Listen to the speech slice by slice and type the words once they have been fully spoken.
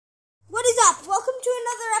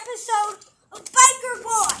episode of Biker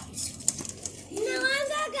Boys. No, I'm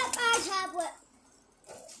gonna get my tablet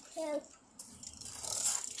too.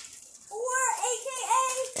 Or AKA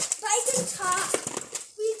Bike and Talk.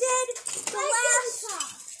 We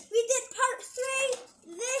did part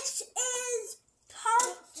 3. This is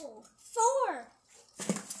part 4.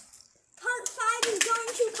 Part 5 is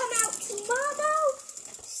going to come out tomorrow.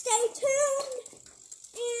 Stay tuned.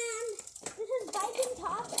 And this is Bike and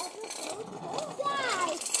Talk episode 4.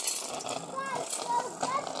 Guys, so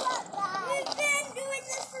guess what, guys? We've been doing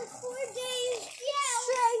this for 4 days. Yeah,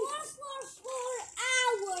 straight. 4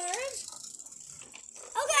 hours.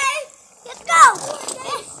 Okay, let's go. 4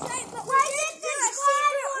 days straight, but we did do a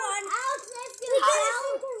secret one.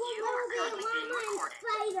 You are currently being recorded.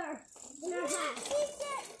 Spider in our house.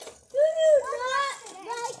 Do not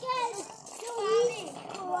Like it. Because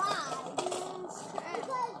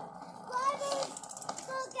spiders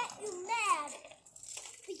will get you mad.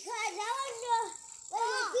 Because I want to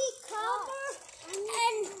be calmer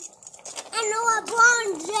and LeBron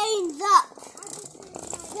James up.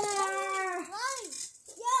 Sir.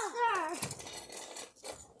 Yeah. Sir.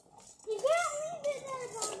 You can't leave it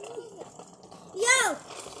as I'm moving. Yo.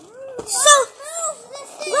 So,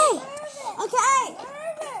 Wait. Okay.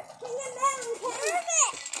 Move it. Bring it down.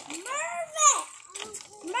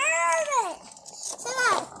 Move it. So,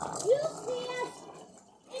 You see us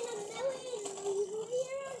in a million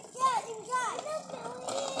years? Yeah, inside. In a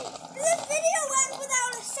million. this video went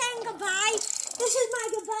without us saying goodbye. This is my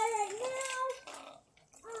goodbye right now.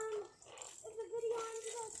 If the video ends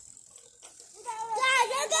without us. Guys,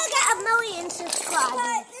 you're gonna get a million subscribers.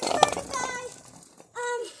 But this is our goodbye.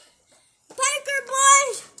 Biker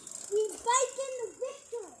Boys, we bike in the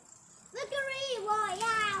victory. Victory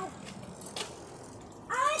Royale.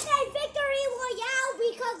 I say Victory Royale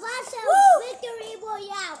because that's a Woo! Victory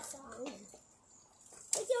Royale song.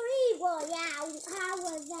 Victory Royale. I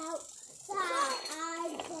was outside.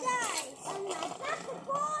 Guys, And my Biker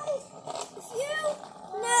Boys. if you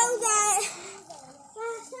know that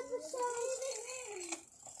last episode,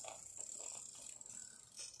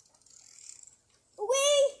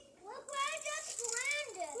 Look, I just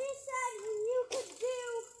landed. we said you could do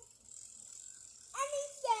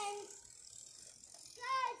anything.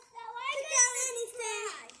 Guys, so I Put just down anything.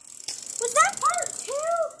 subscribed. Was that part 2?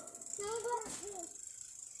 No, but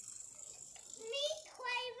me,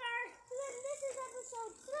 Quaver. Then this is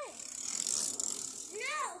episode 3.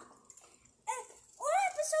 No. Or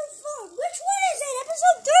episode 4. Which one is it?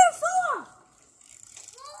 Episode 3 or 4?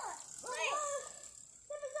 Wait.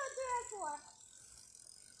 Episode 3 or 4.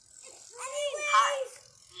 Hi,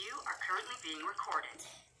 you are currently being recorded.